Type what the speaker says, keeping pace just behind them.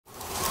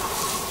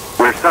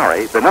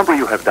sorry, the number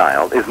you have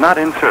dialed is not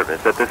in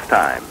service at this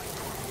time.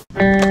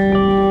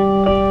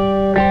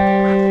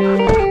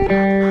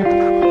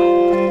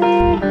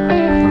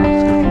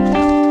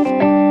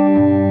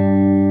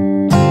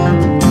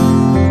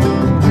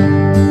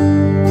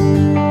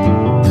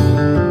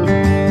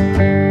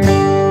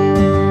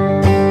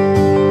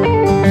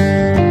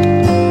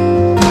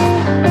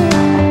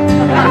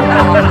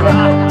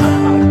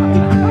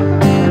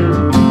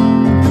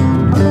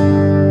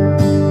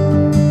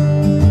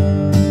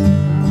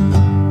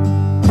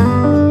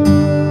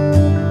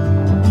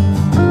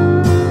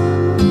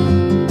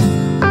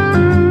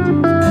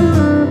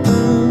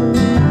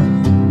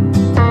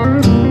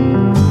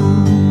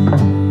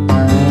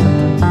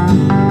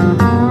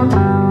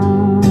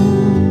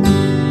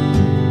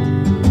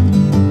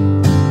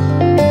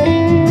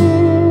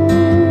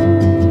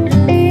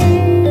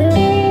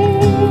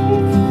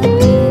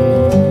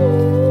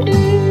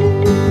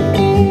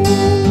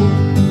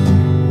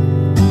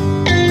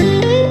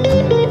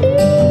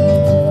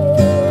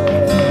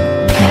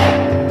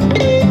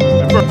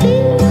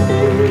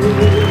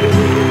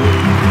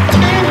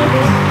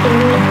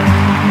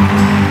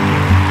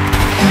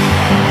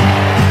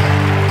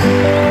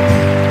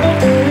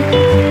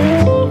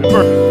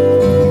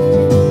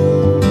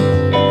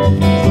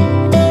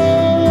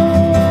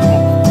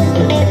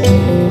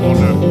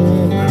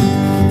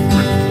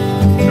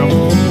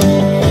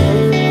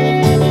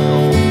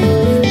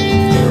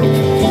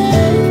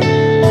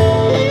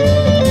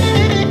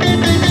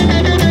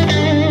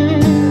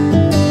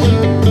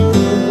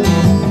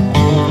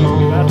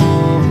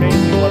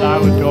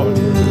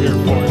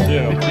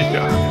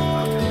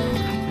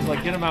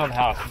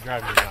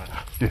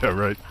 Yeah,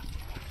 right.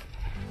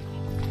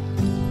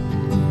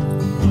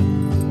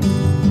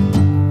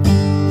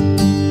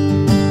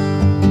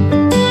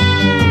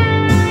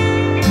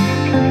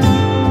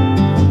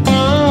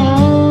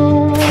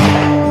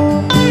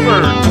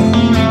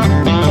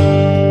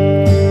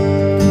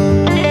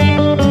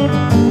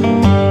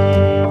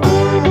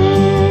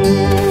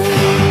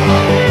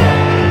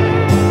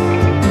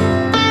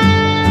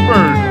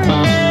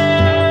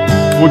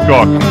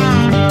 Woodcock.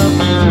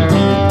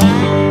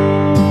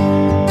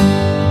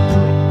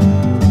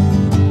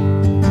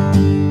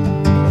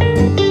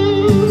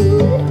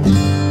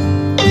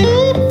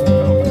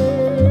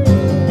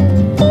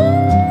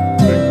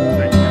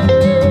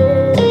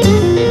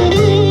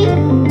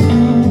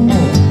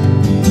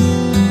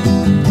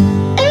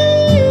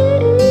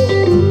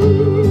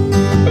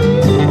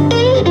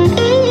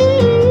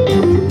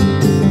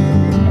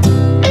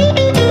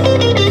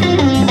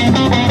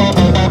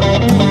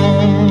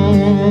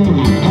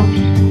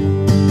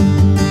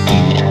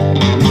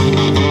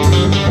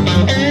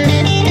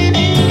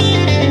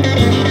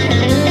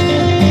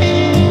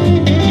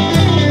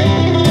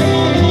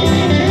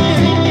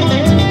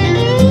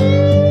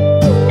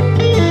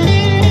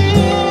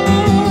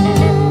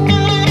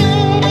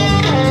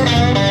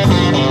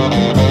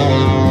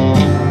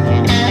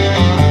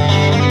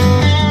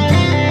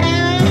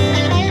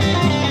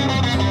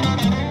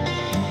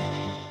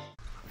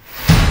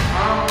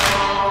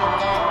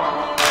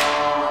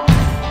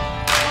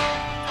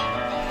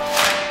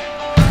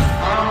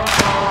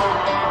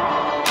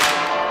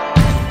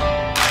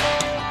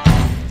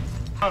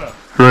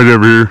 Right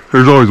over here.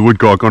 There's always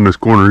woodcock on this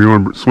corner. You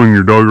want to swing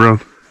your dog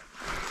around?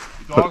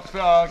 Dogs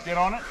get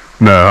on it?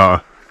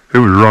 Nah, it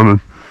was running.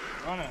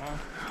 Running,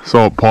 huh?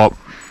 Saw it pop.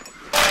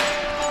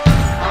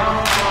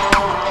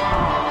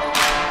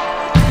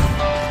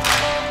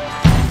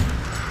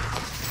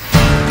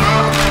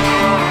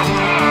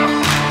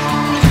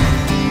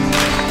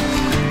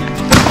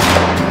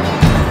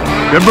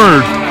 Good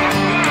bird.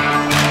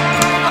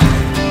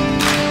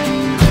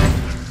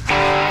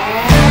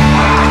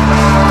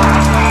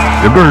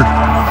 Good bird.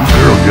 Good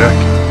girl, Jack.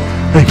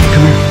 Hey,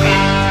 come here.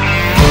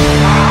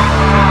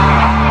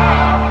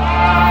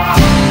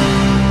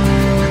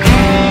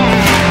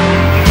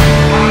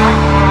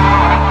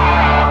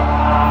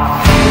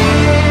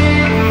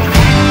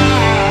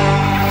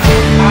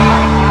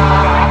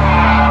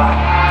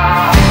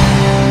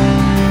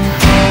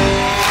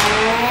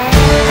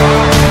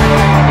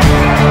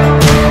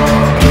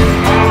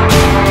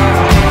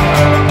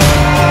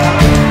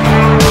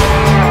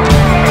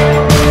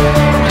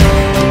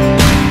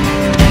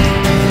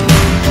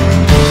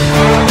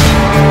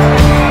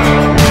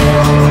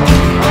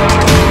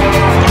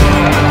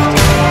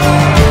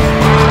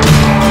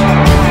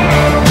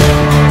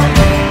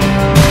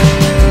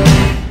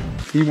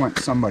 He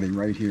wants somebody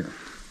right here.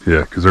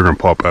 Yeah, because they're going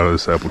to pop out of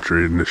this apple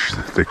tree and this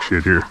thick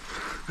shit here.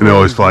 And they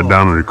always fly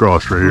down and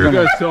across right here. You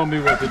guys tell me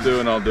what to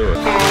do and I'll do it.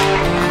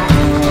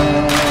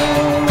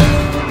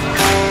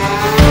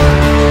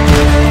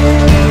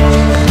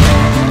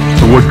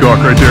 The woodcock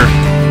right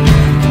there.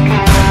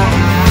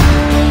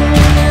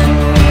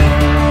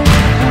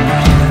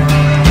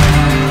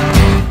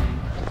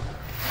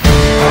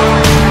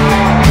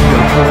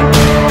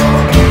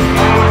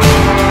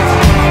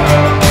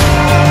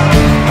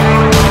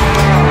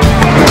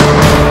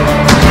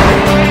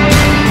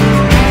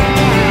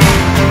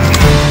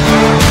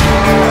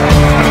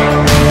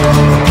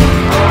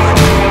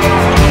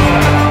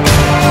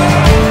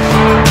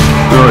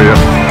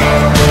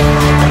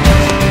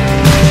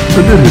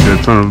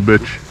 That son of a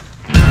bitch.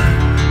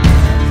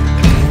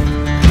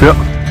 Yep.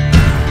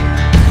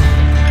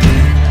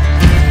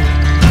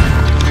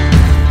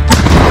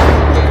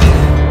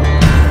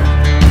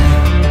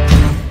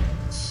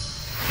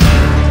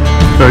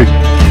 Hey.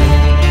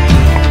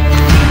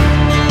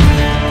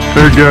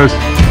 There it goes.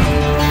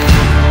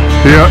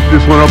 Yeah,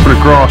 just went up and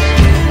across.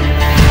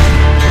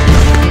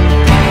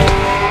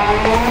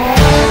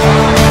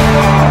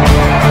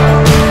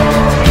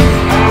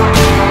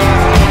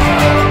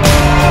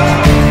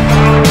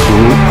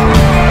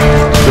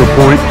 Good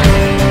point.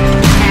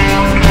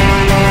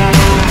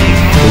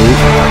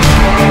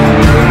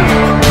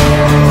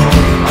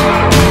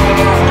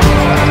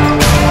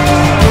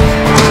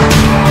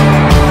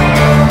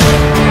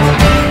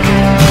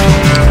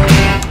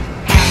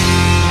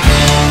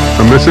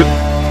 I miss it.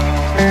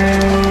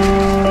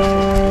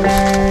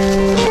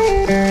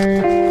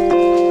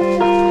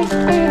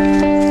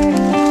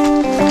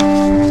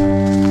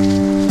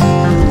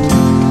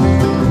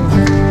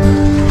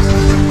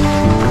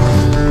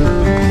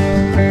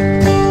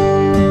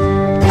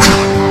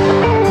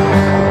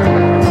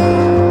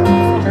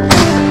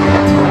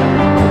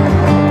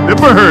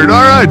 Bird,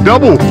 all right,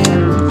 double.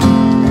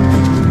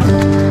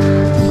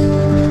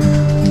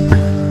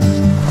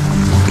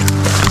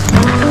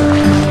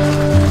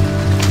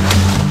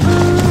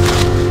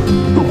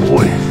 Good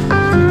boy.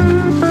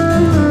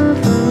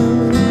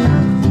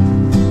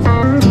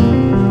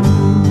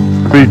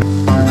 Feed.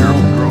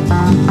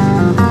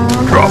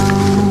 Drop.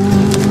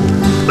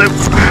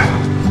 Lift.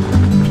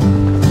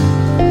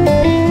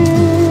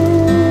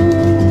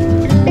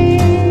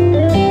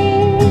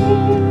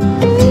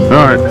 All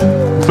right,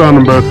 found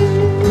them both.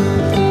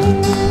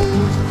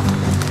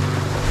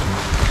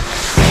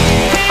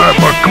 Alright,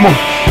 Mark, come on.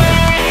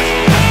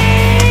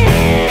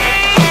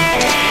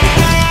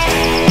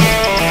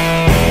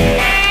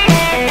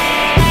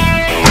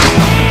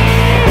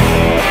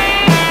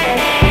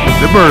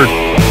 The bird.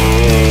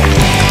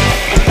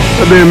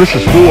 God damn, this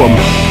is full of them.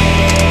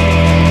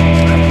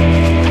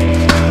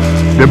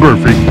 The bird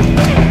feet.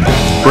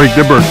 Break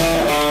the bird.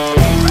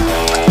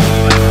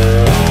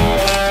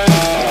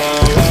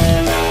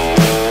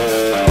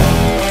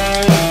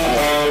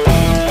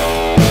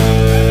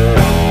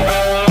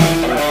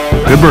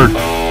 Good bird.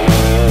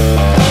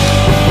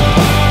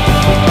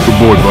 Good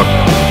boy, Buck.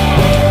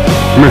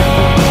 Come here.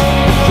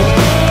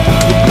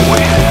 Good boy.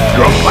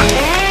 Drop.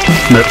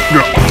 Snap.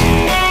 Drop.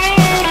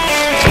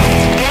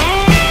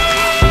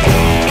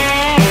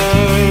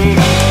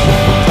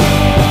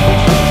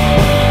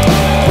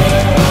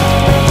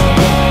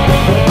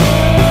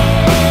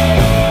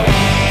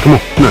 Come on.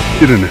 No,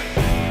 get in there.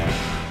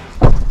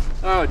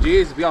 Oh,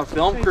 geez, be on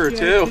film crew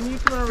too. Can you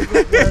come over and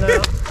get that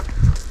out?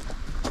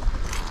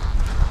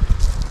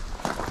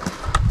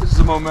 This is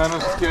a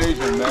momentous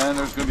occasion, man.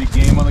 There's going to be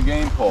game on the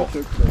game pole.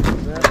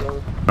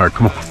 All right,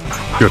 come on.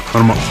 Good.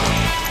 Put him up.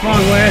 Come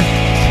on, Wes.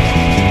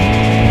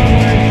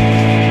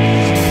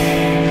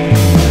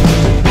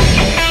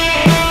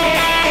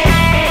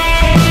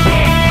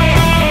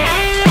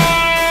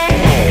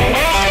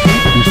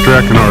 He's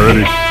tracking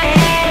already.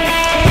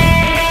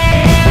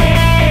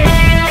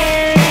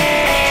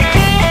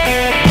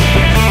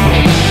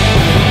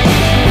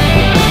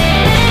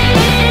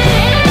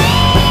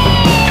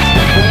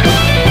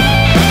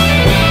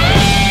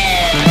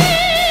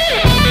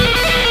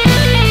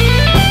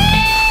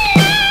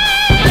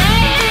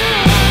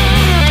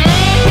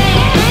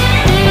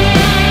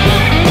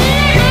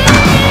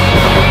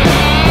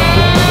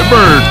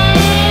 Bird.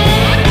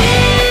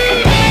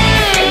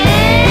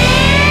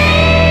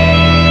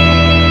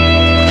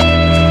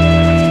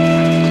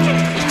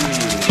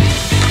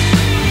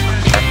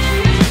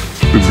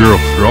 Good girl.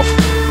 Drop.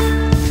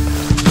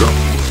 Drop.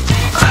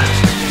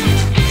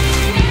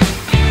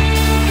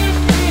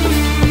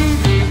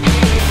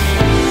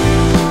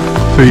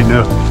 Feeding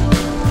up.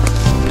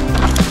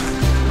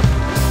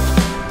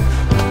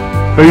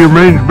 Hey, your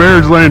mange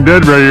bear's laying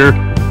dead right here.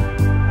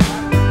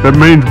 That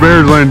mange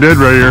bear's laying dead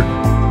right here.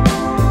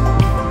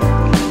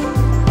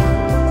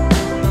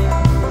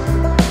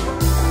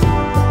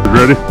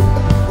 Ready?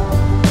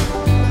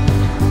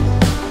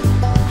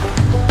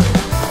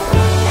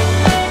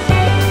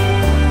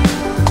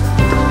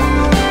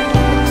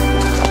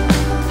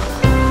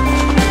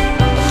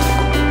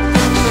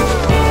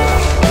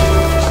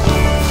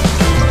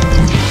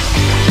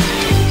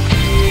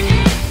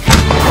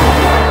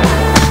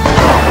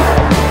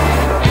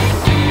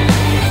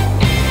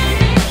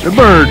 The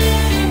bird.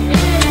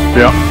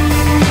 Yeah.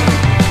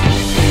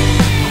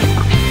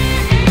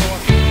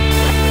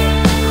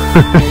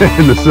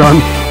 In the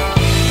sun.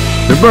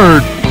 The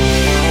bird.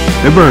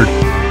 The bird.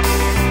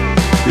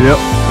 Yep.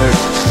 There.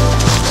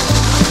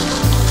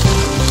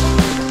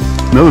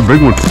 Another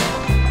big one.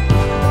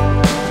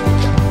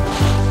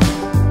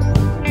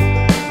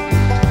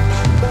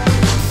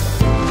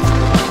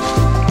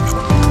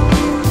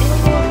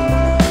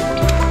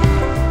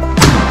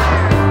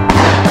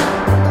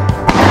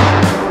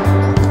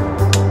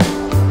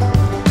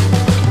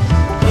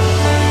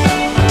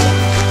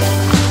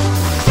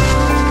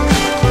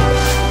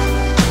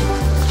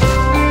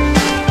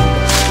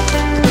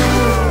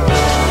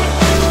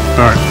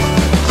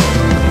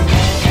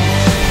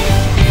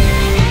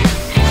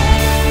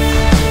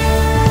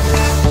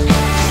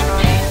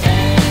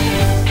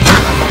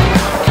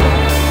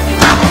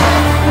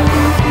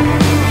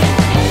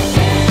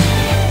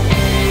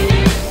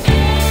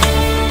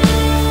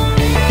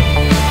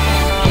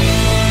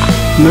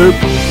 Nope.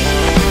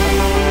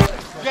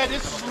 Yeah,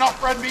 this is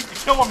enough red meat to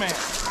kill a man.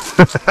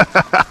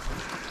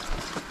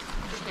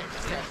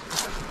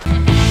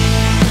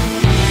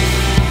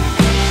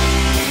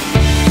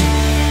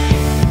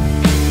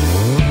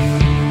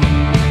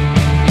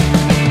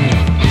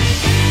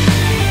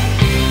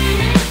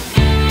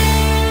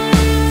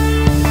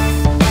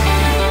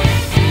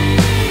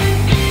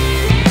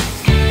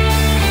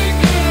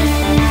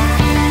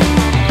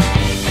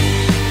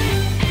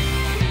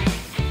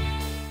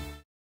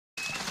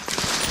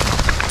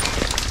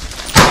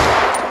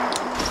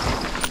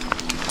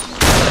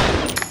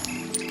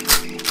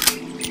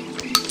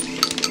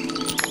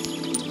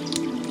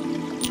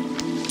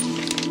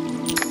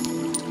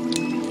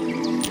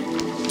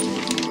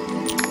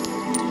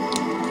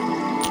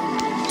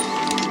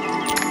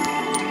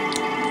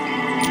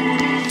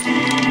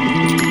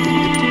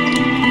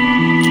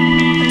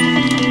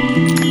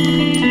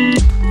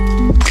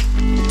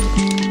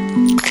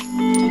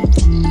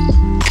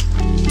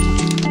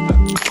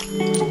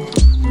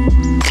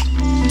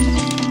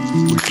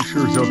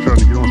 Sure as hell trying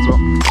to get on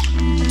something.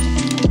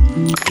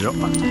 Yep.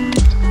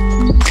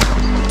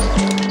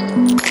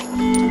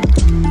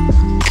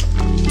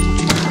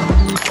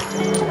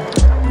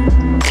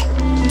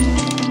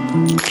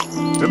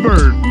 Good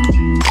bird.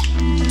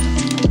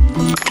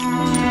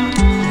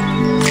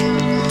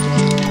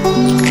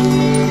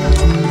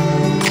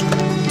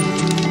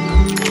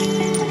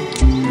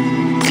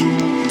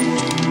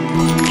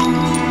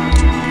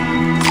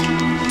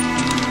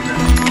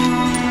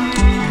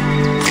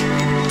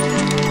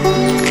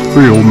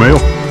 Pretty old male.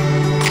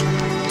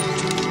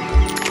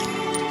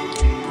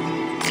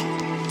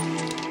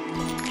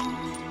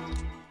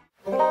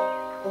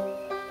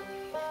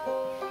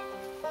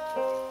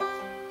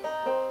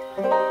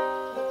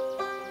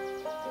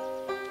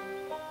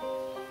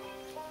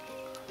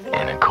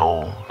 In a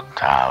cold,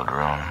 tiled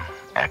room,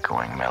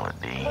 echoing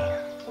melody.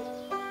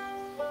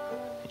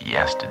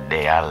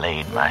 Yesterday I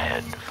laid my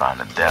head to find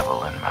the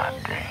devil in my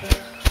dreams.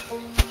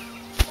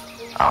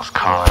 I was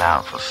calling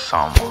out for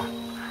someone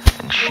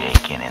and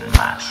shaking in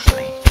my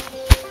sleep.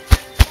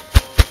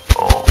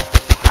 Oh,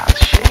 I was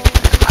shaking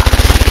in my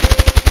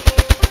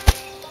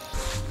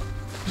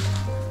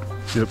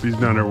sleep. Yep, he's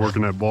down there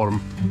working that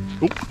bottom.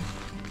 Oop.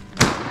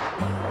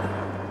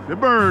 Good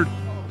bird.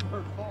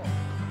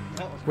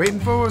 Waiting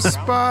for a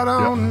spot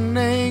on an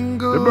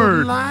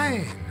angled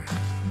line.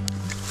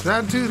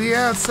 Down to the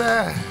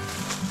outside,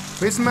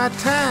 wasting my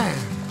time.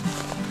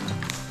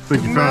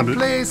 Think you found it.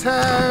 Place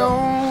high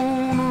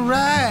on the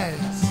rise.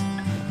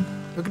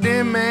 Look at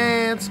them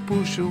ants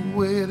push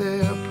away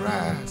their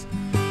prize.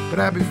 But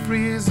I'd be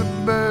free as a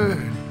bird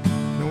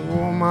in a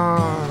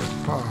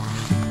Walmart park.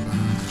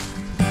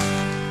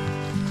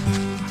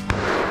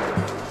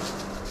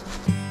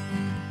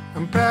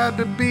 I'm proud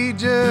to be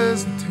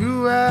just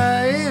who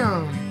I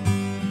am.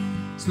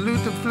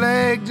 Salute the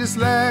flag just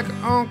like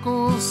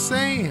Uncle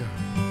Sam.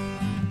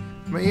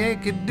 My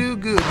Yankee do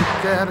good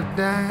without a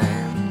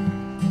dime.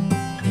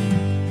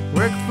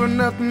 Work for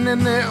nothing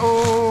in their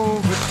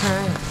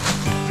overtime.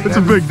 It's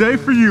a big day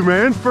for you,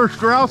 man. First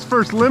grouse,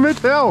 first limit.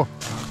 Hell.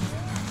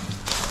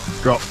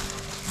 Go.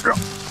 Go.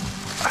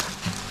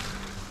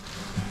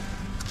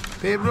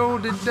 Payroll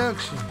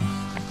deductions,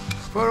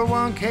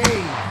 401k,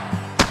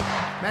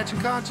 matching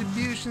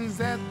contributions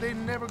that they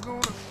never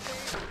gonna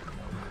pay.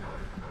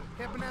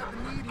 Helping out the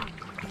needy.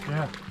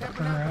 Yeah,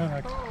 turn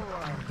around.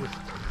 I'm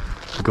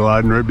just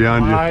Gliding right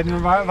behind you.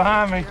 hiding right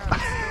behind me.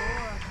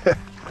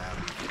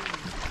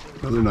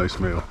 Another nice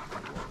male.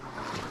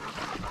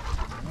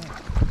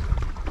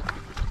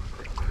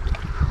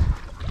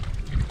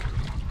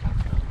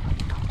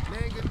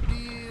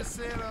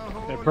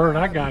 That bird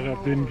I got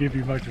up didn't give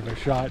you much of a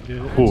shot,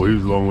 did it? Oh, he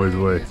was a long ways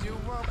away.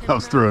 I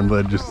was throwing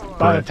lead just By the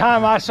praying.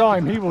 time I saw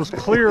him, he was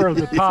clear of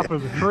the top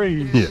of the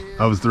trees. Yeah,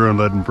 I was throwing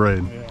lead and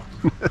praying.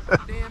 Yeah.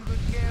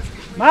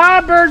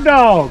 My bird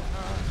dog!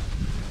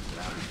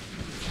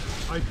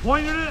 I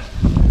pointed it,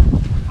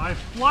 I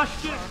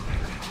flushed it,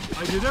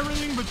 I did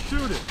everything but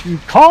shoot it. You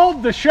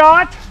called the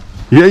shot?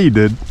 Yeah, you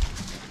did.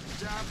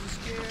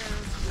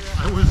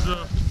 I was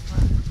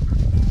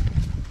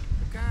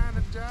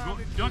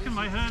ducking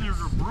my head under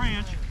a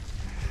branch,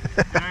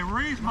 and I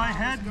raised my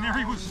head, and there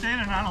he was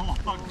standing on a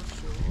log,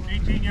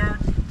 18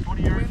 yards,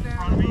 20 yards in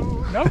front of me.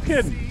 No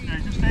kidding. Yeah,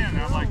 he's just standing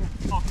there. I'm like,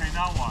 okay,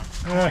 now what?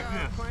 Like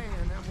this.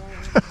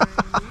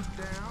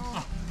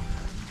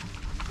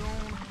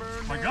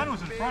 My gun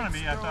was in front of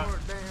me. I thought,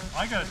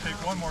 I got to take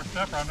one more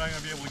step or I'm not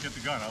going to be able to get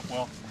the gun up.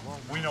 Well,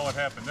 we know what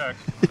happened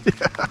next.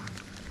 Yeah.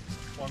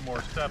 One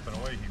more step and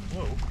away he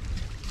flew.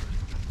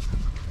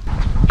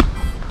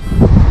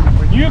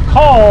 When you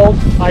called,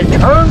 I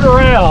turned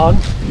around.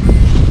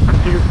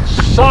 He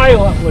was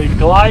silently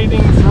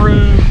gliding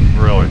through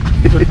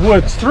the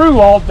woods, through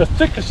all the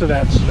thickest of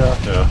that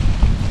stuff. Yeah.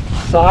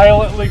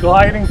 Silently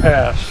gliding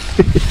past.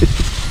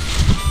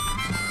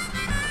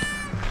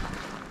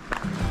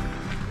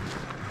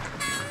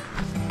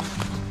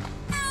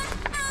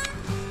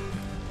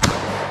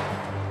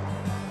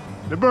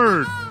 The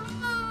bird.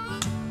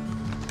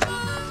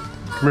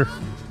 Come here.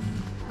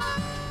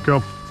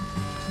 Come.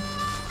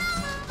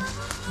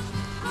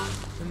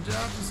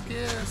 Jobs are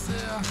scarce,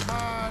 they're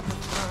hard to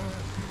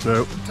find.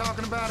 Nope. I'm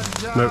talking about a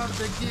job Nope.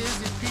 that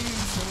gives you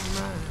peace of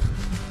mind.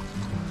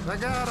 I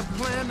got a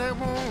plan that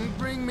won't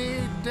bring me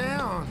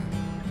down.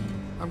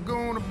 I'm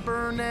gonna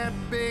burn that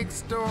big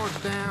store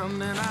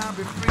down, and I'll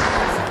be free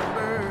as a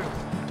bird.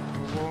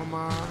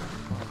 Walmart.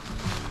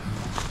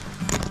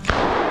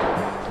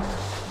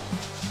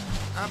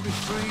 I'll be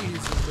free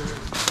as a bird.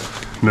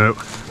 Nope.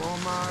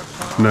 Walmart.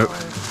 Nope.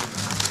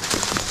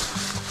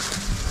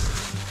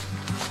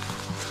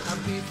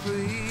 I'll be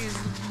free as a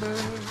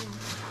bird.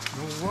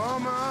 No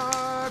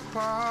Walmart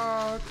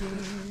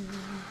parking.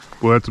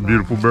 Well, that's a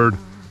beautiful bird.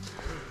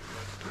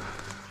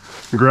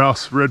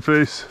 Grouse, red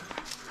face.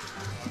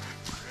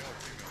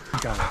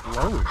 Got it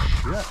low as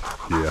shit.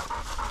 Yeah.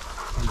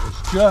 I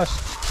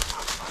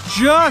was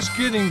just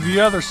getting to the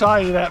other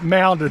side of that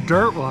mound of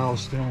dirt while I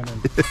was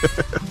standing.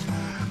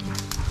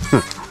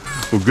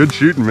 Well, good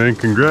shooting, man.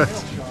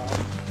 Congrats.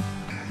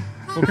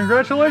 Well,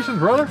 congratulations,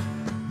 brother.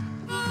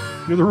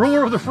 You're the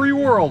ruler of the free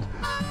world.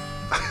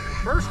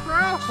 First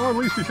grouse? Well, at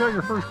least you shot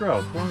your first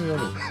grouse. One or the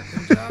other.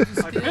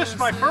 I missed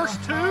my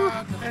first two.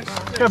 And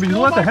Yeah, but you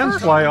let the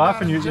hens fly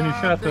off, and you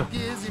shot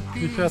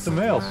the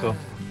male. So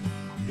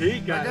he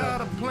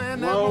got a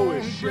plan that low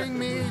won't as shit. bring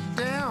me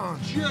down.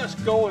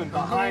 Just going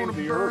behind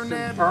Gonna the burn earth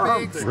that and firm.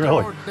 big store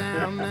Really?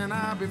 down, and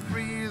I'll be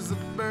free as a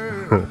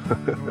bird.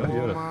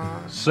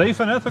 Walmart. Safe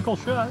and ethical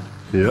shot.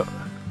 Yep.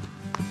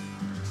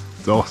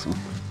 It's awesome.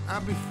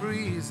 I'll be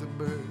free as a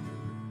bird.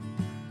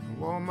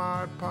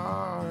 Walmart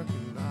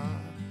parking lot.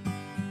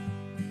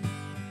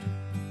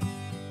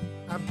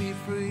 I'll be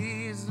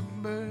free as a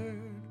bird.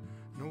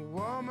 No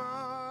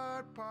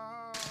Walmart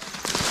park.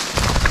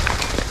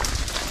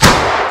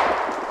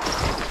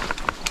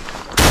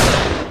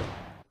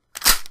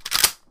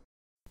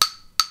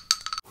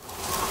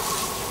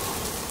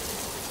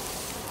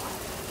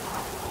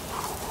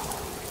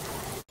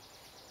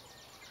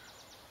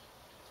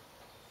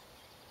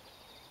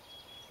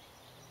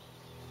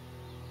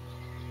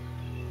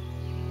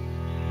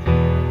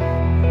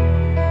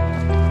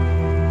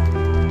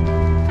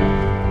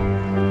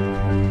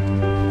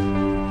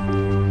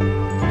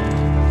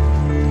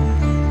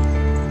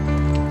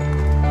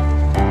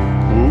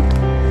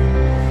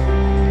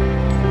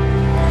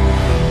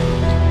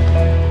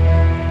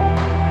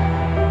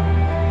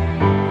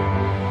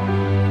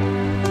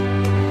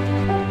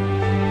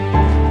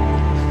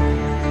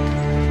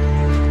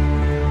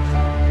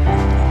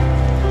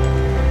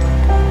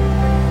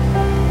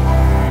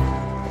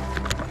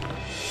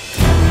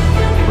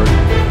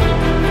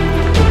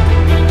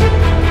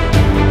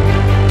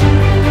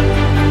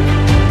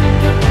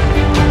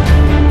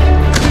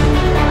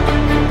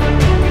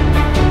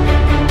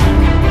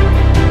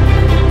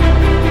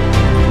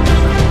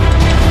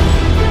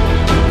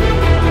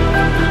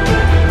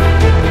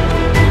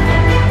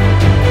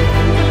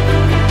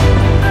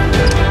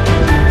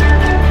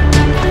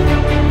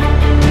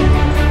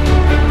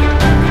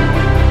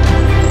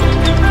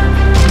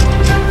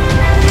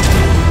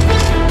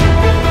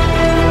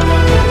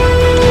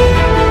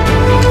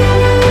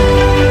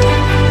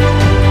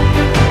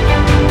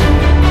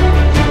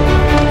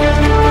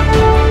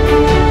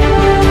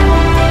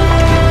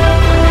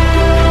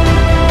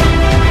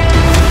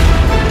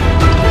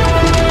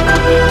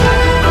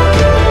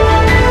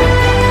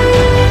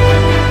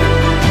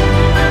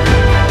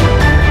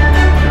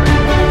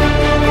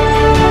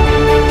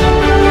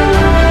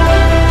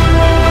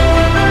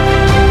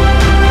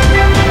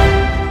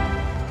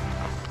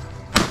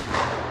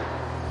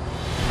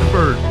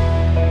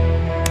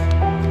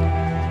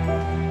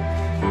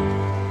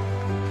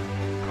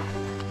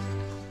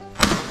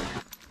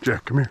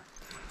 Jack, come here.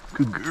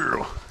 Good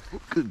girl.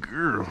 Good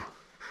girl.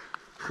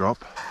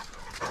 Drop.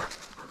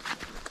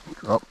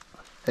 Drop.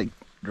 Hey,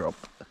 drop.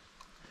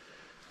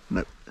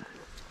 No.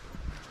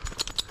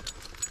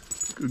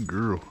 Good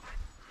girl.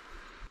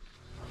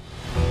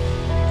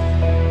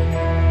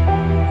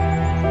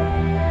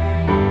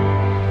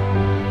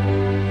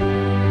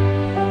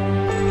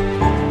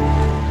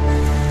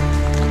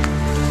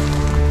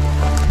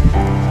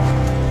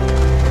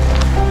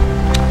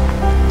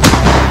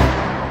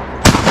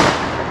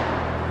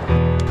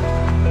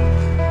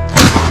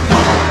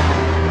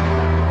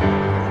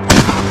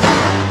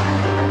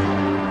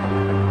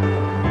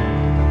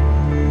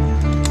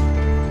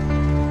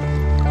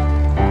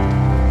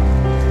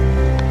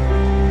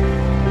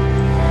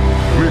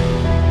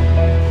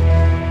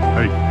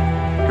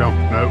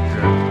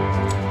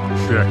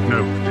 Jack,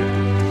 no.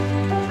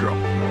 Jack. Drop.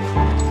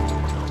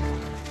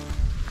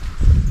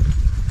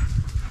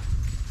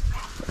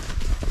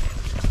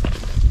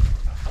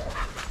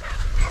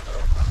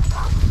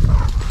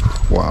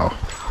 Wow.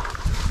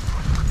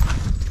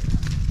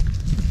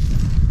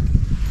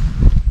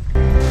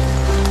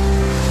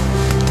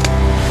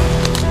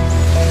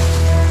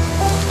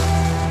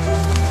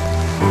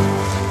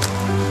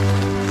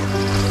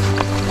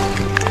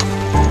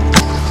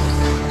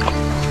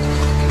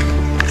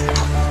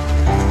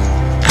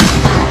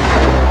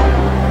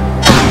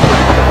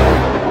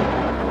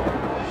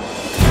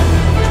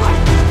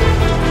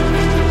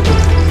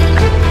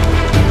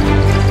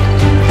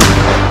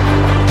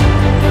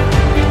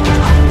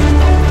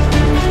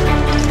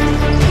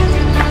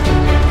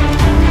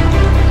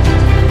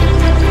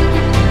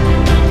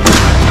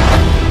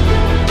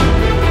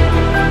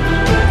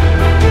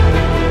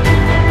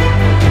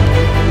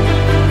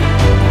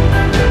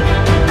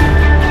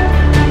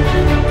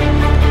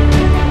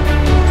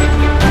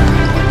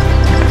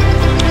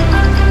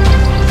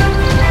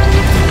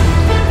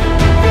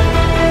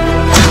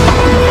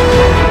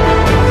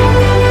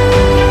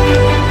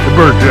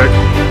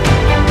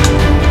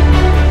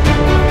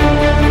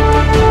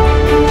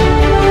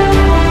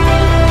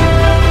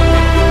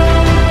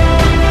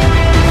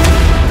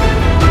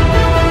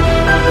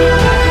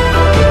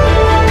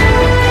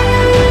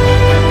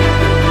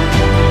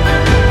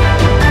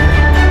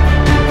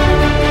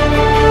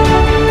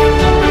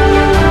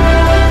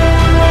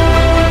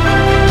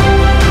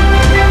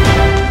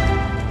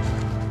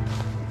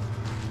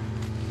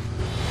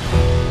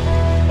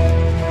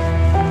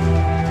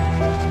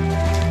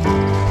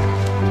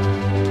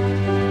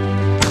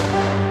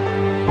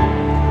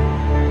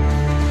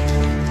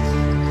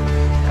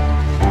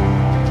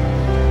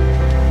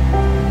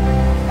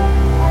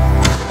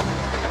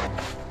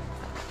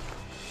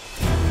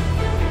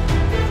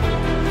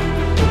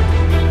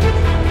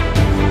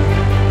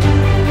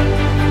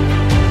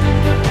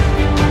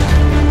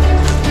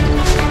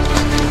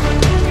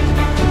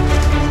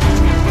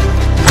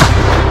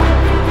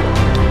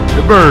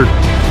 bird.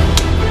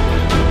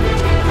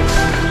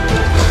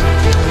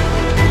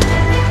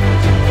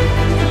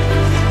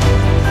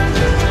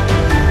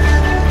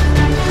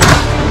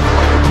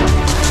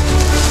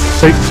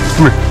 Hey,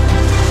 come here.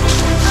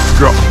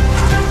 Drop.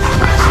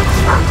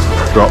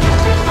 Drop.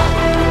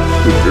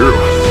 Good girl.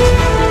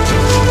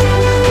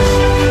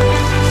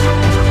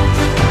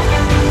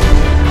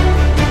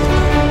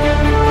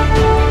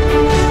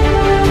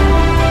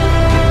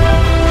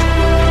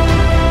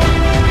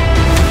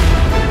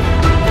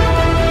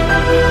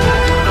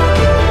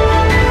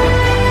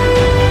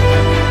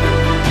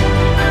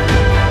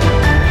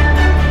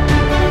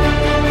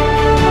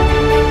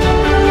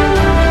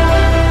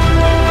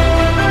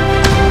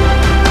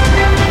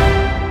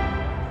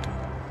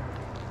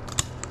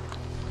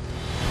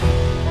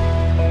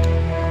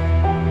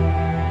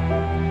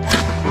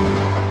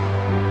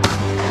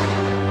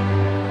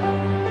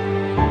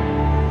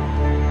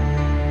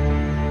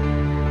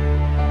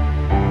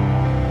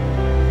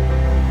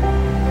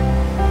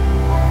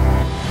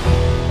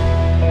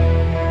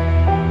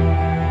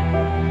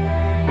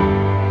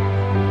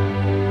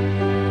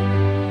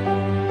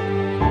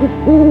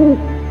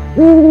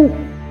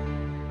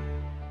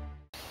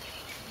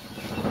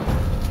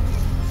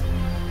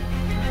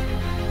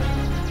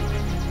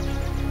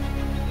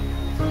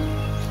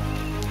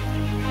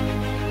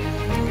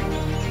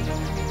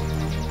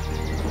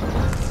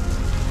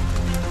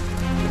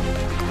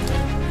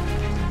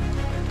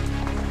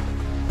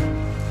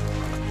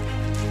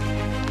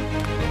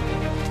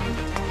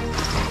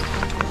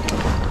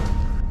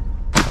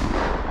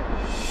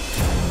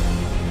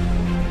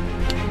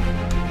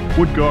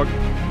 Woodcock.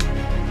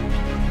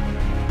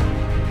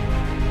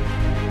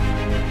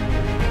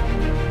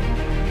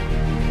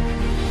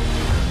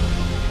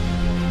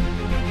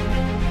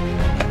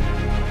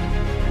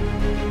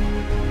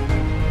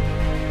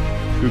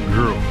 Good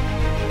girl.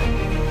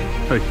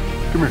 Hey,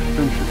 come here,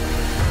 finish it.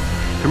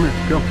 Come here,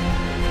 come.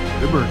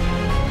 Good bird.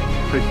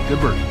 Hey, good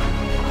bird.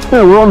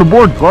 Yeah, we're on the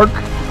board, Clark.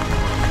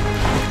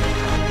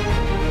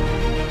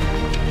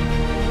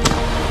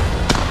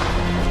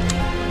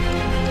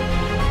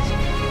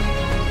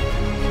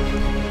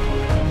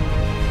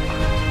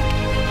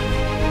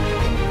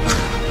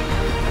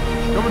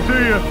 Coming to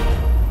you.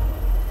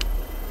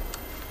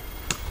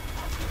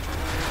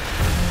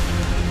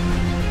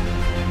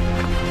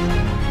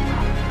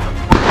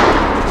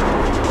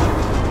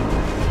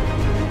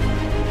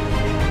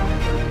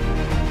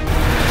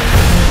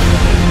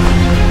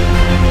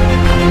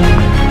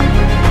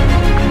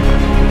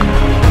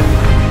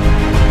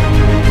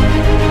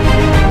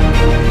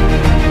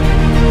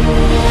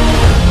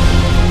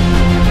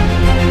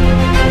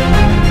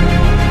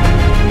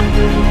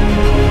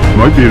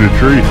 Might be in a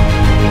tree.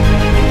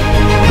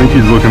 I think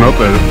he's looking up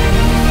at it.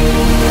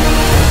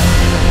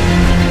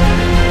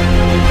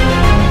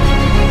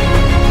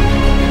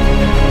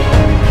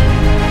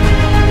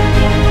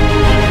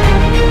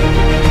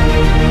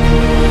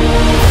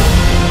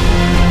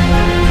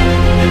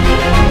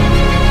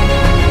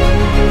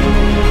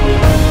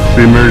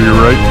 See him there to your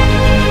right?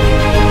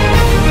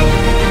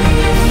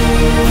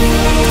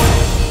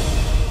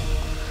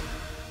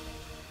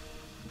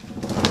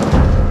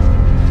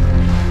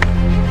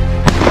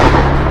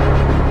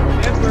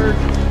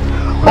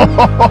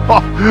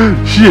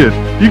 Shit,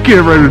 you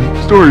can't write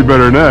a story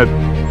better than that.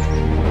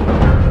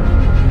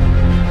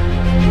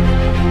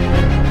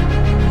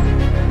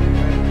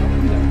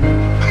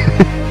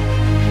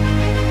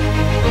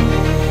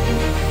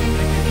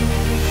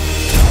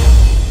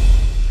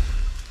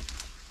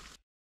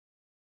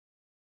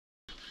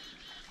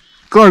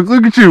 Clark,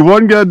 look at you.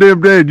 One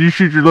goddamn day and you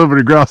shoot your limit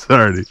of grouse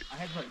already. I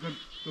had my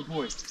good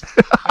boy.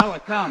 Ella,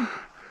 come.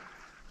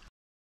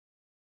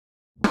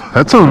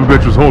 That son of a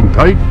bitch was holding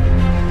tight.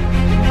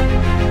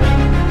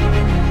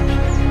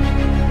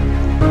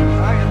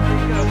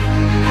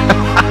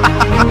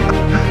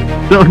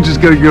 Now I'm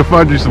just gonna go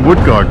find you some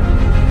woodcock.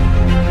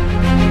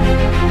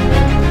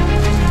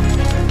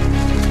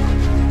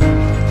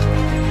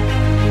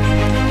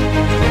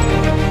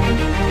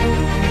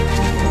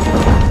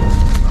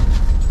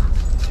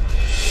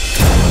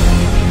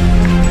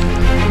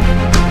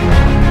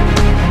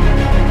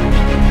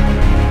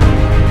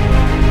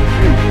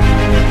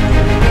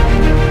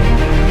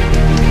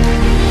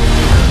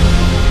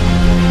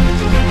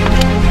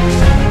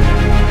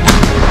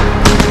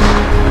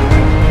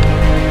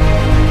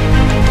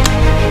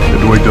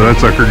 Wait till that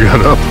sucker got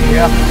up.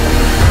 Yeah.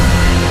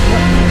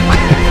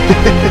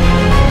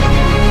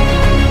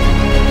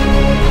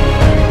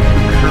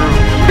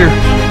 Here.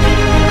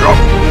 Drop.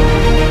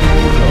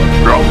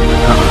 Drop.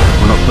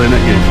 We're not playing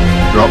that game.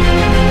 Drop.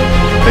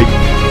 Hey.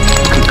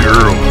 Good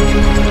girl.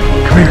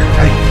 Come here.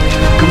 Hey.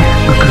 Come here.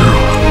 Good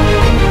girl.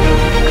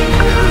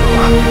 Good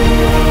girl.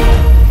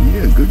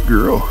 Yeah, good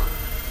girl.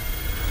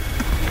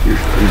 You're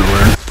starting to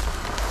learn.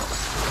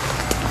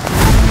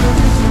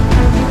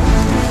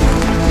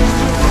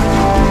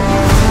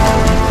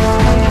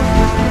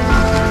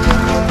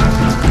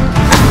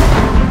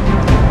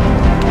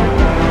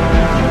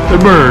 The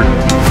bird.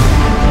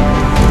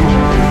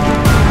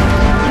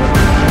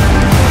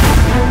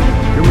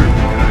 Come here.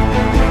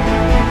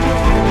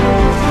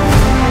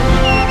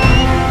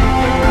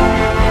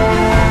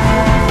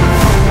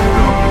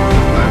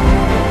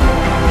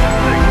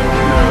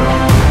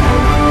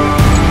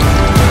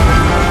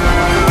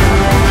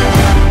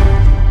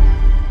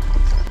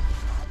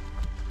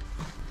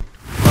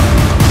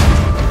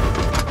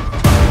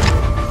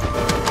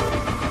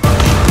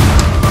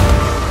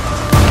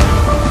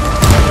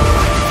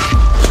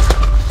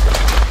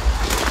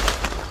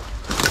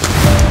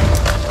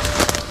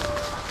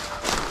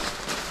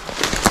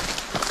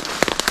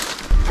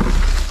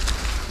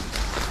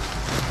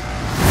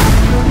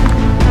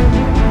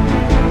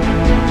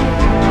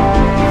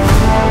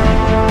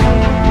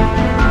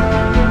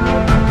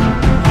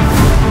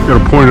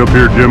 Got a point up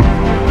here, Jim.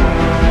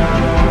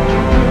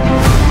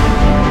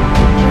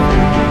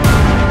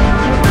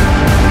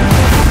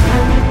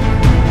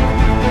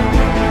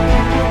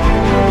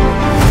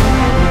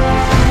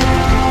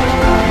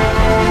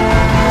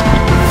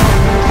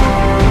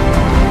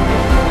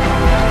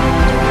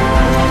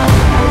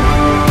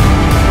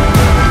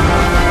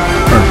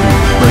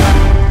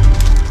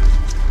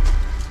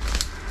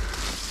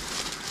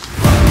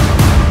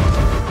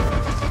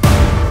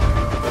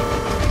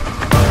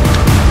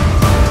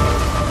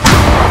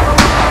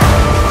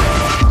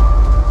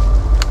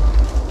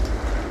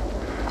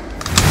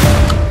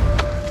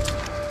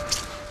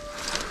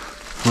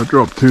 I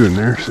dropped 2 in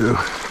there, so.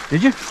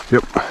 Did you?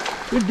 Yep.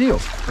 Good deal.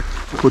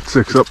 Put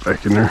 6 up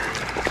back in there.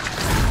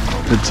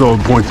 Had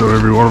solid points on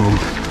every one of them.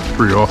 It's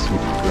pretty awesome.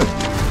 Good.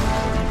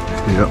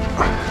 Yep.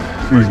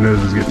 These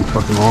noses is getting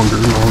fucking longer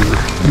and longer.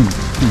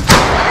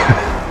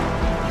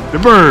 The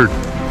bird.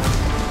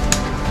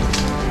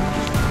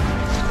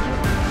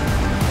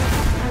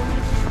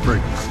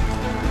 Break.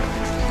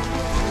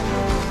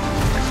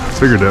 I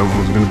figured that one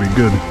was going to be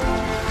good.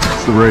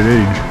 It's the right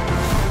age.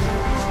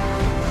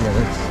 Yeah,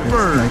 that's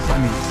nice. I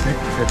mean,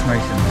 that's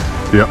nice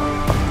and Yeah.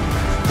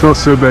 It's not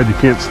so bad you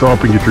can't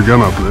stop and get your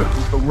gun up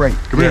though. right.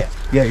 Come yeah. here.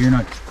 Yeah, you're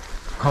not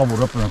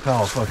cobbled up in a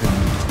pile of fucking,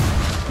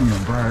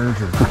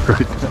 briars or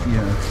Right.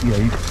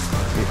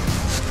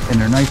 and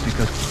they're nice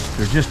because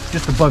they're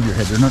just above your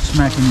head. They're not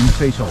smacking you in the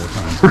face all the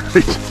time.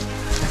 Right.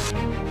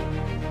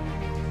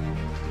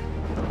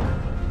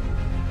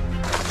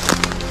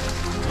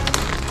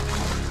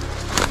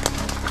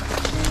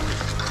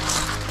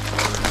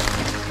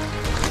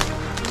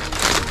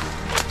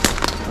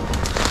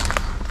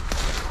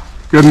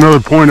 Got another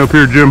point up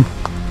here, Jim.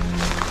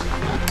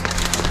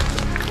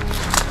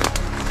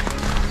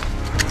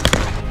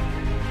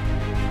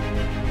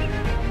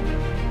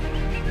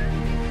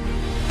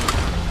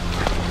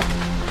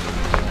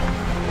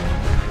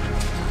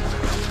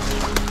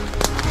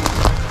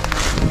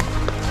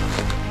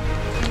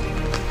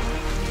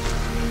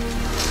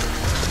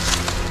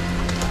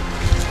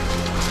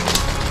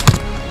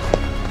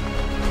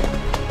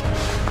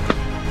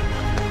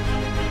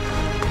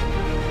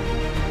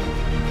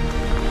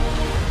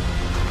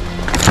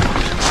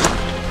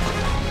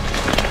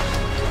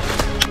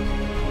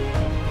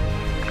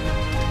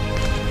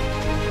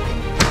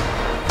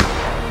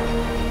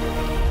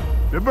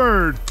 The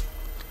bird.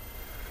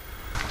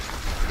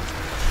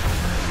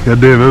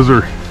 God damn, those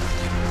are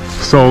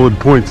solid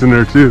points in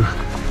there too.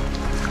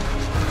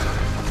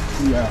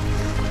 Yeah.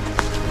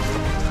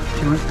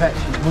 She went past,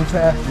 she blew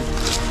past it.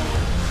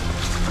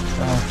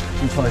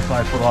 She's probably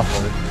 5 foot off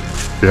of it.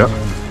 Yeah.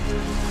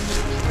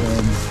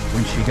 And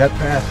when she got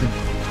past it,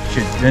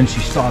 then she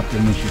stopped,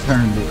 and when she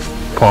turned it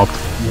Popped.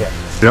 Yeah.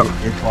 Yep.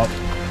 It popped.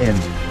 And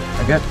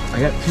I got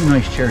 2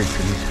 nice cherry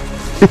trees.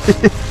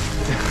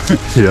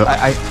 Yeah.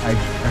 I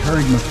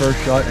heard my first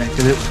shot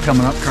because it was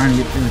coming up trying to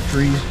get through the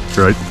trees.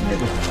 Right. And it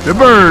was, The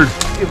bird.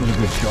 It was a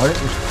good shot.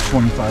 It was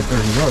 25,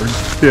 30 yards.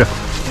 Yeah.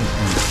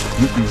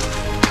 And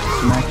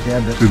smack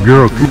dab that. Good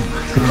girl.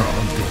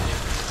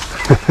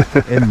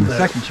 And the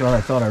second shot,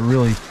 I thought I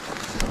really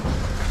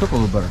took a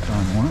little better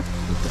time on it.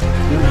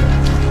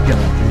 Get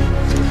out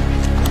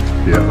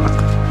there.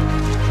 Yeah.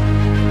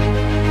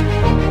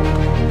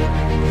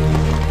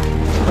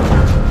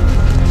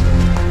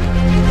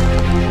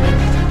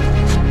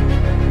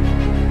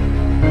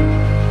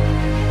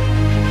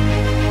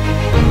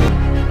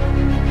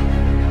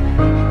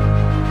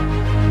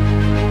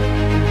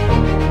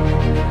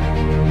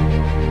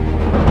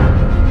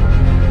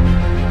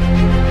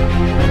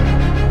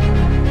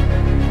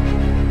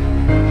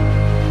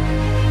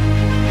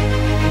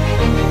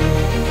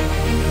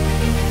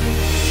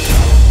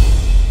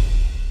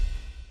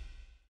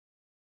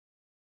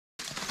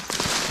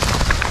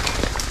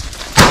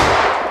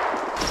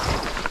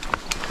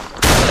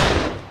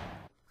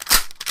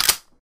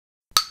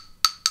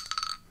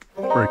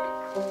 Break.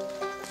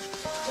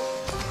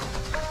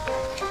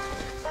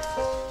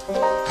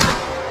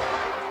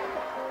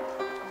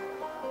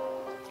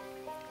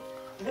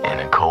 In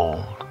a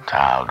cold,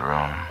 tiled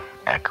room,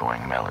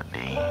 echoing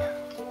melody.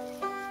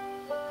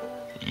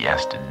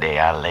 Yesterday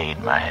I laid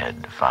my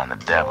head to find the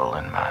devil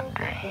in my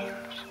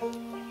dreams.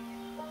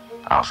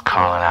 I was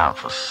calling out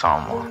for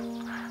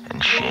someone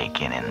and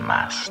shaking in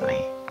my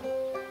sleep.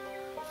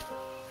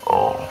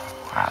 Oh,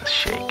 I was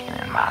shaking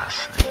in my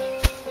sleep.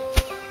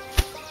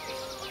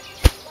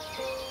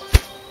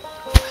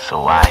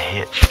 So I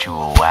hitched to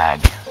a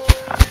wagon,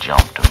 I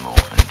jumped a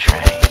moving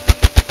train.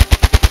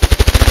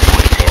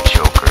 With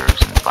chokers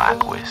and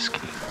black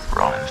whiskey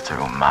running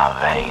through my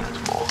veins,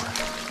 boy.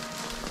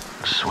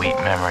 The sweet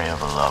memory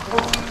of a loved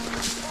one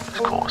was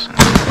coursing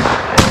through my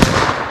veins.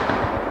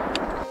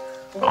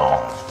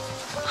 Oh,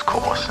 it was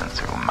coursing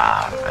through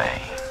my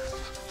veins.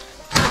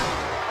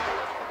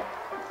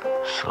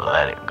 So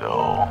let it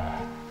go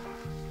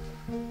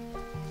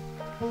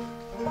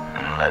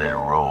and let it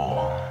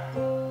roll.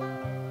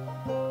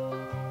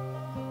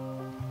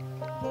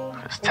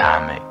 As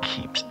time it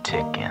keeps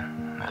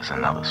ticking, there's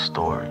another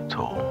story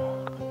told.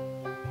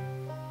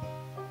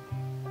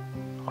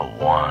 or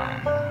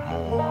one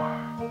more,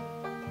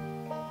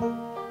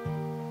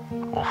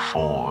 or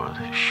for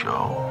the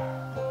show.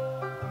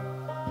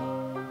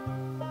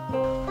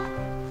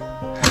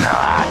 Now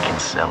I can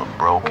sell a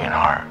broken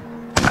heart,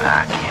 but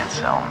I can't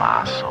sell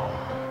my soul.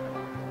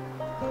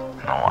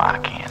 No, I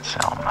can't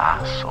sell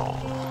my soul.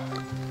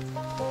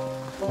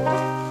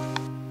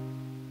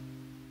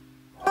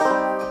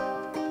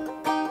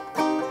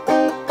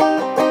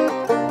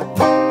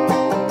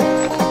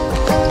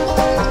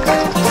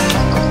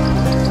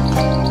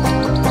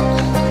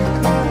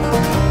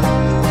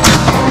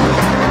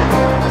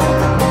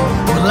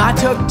 I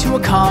took to a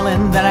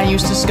calling that I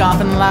used to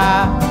scoff and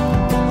laugh.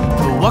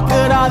 But what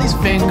good are these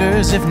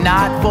fingers if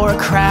not for a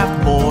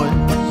craft, boys?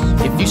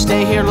 If you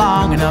stay here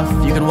long enough,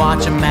 you can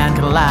watch a man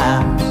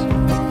collapse. You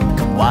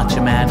can watch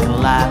a man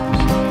collapse.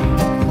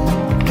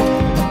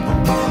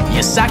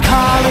 Yes, I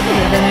call it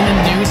living in a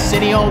new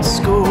city, old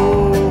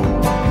school.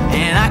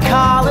 And I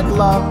call it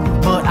love,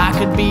 but I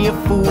could be a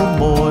fool,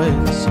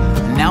 boys.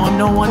 Now I'm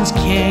no one's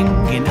king,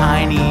 and I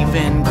ain't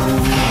even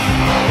cool.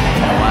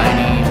 No, I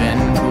ain't even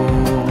cool.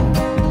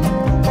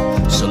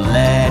 So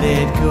let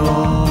it go,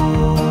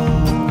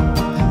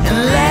 and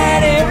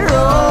let it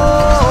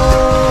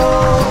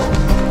roll.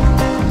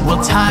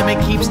 Well, time, it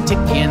keeps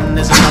ticking,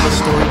 there's another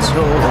story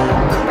told.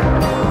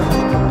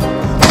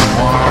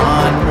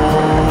 One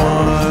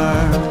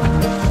more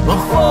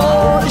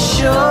before the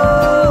show.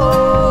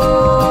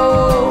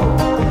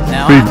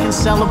 Now I can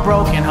sell a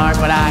broken heart,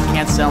 but I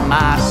can't sell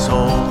my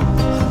soul.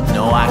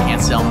 No, I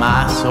can't sell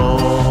my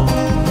soul.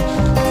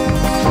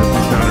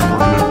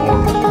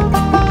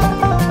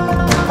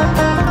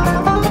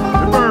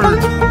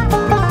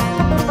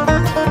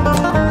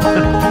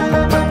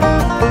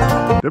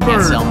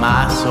 Can't sell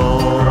my soul.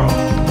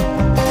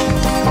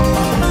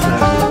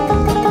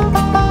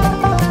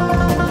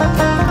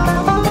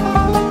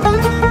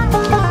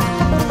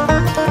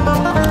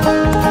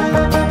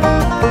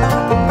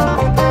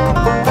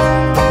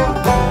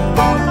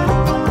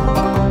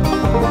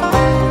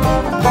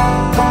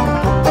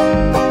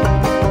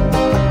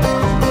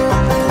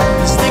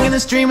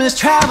 Dreaming, this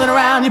traveling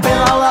around, you build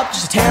it all up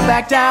just to tear it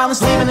back down.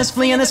 This leaving, this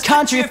fleeing, this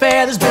country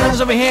affair. There's buildings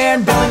over here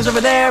and buildings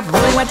over there. If we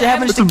really went to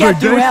heaven just to get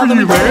through hell, then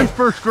we did it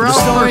for the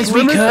stories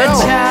we could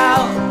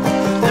tell.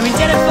 Then we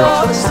did it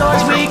for the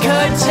stories we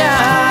could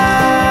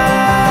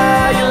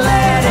tell. You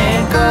let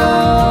it go,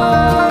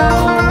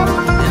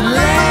 and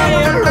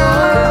let it roll.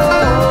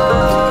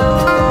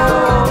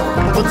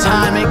 Well,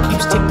 time, it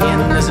keeps ticking,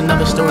 there's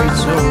another story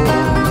told.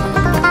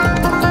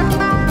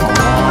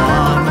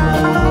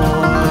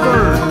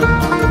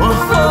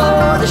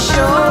 The show.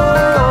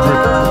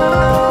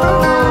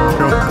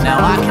 Now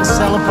I can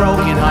sell a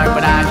broken heart,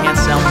 but I can't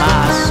sell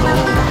my soul.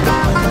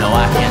 No,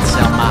 I can't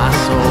sell my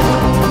soul.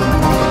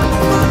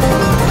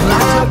 Well, I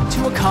took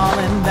to a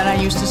calling that I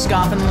used to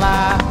scoff and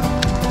laugh.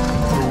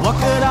 But what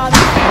good are the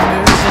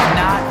fingers if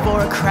not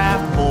for a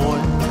craft, boy?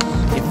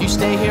 If you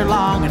stay here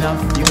long enough,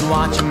 you can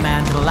watch a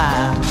man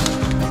collapse.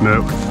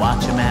 Nope.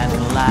 Watch a man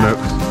collapse. Nope.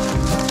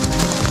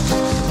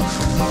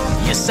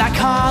 Yes, I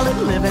call it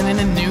living in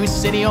a new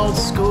city, old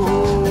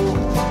school.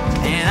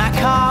 And I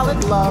call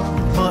it love,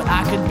 but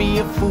I could be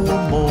a fool,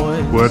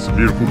 boy. Well, that's a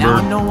beautiful now bird.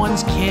 I'm no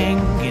one's king,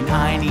 and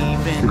I ain't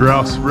even.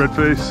 Grouse, red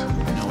face.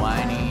 No, I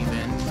ain't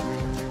even.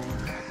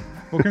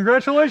 Well,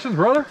 congratulations,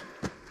 brother.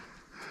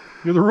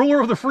 You're the ruler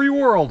of the free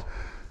world.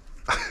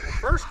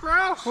 First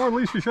grouse? Or at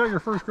least you shot your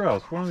first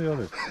grouse, one or the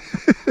other.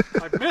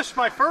 I missed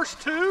my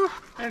first two,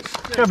 and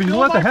yeah, but you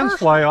let the hens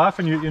fly off,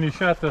 and you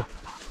shot the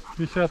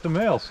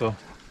male. So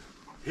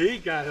he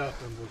got up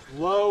and was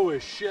low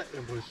as shit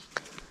and was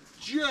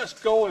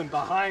just going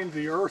behind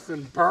the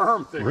earthen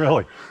berm there.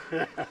 Really?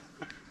 Now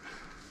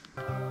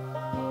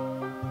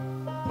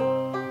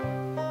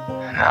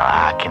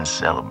I can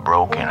sell a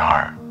broken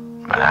heart,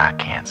 but I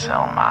can't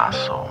sell my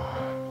soul.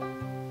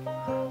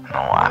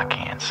 No, I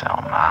can't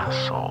sell my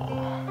soul.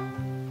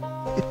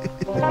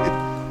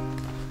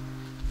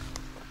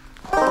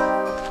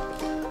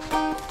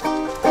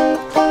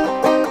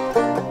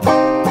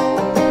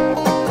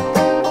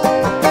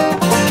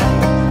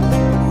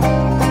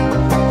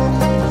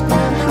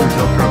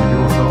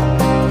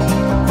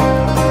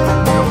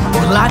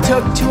 I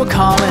took to a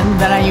calling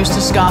that I used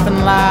to scoff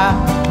and laugh.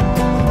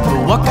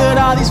 But what good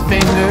are these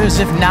fingers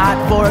if not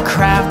for a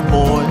craft,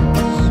 boy?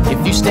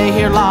 If you stay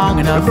here long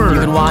enough, you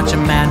can watch a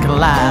man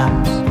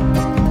collapse.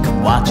 You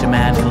can watch a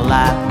man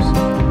collapse.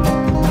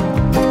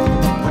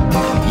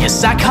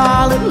 Yes, I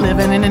call it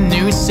living in a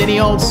new city,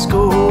 old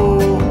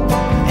school.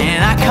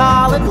 And I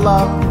call it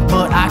love,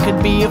 but I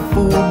could be a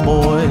fool,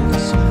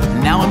 boys.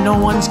 Now I'm no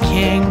one's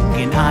king,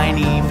 and I ain't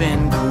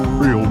even cool.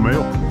 Pretty old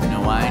male.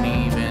 No, I ain't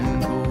even.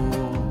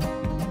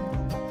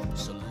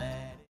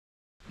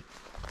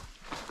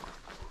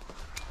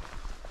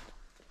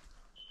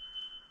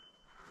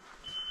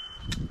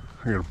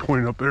 I got a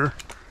point up there.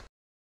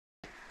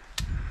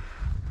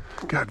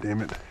 God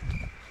damn it.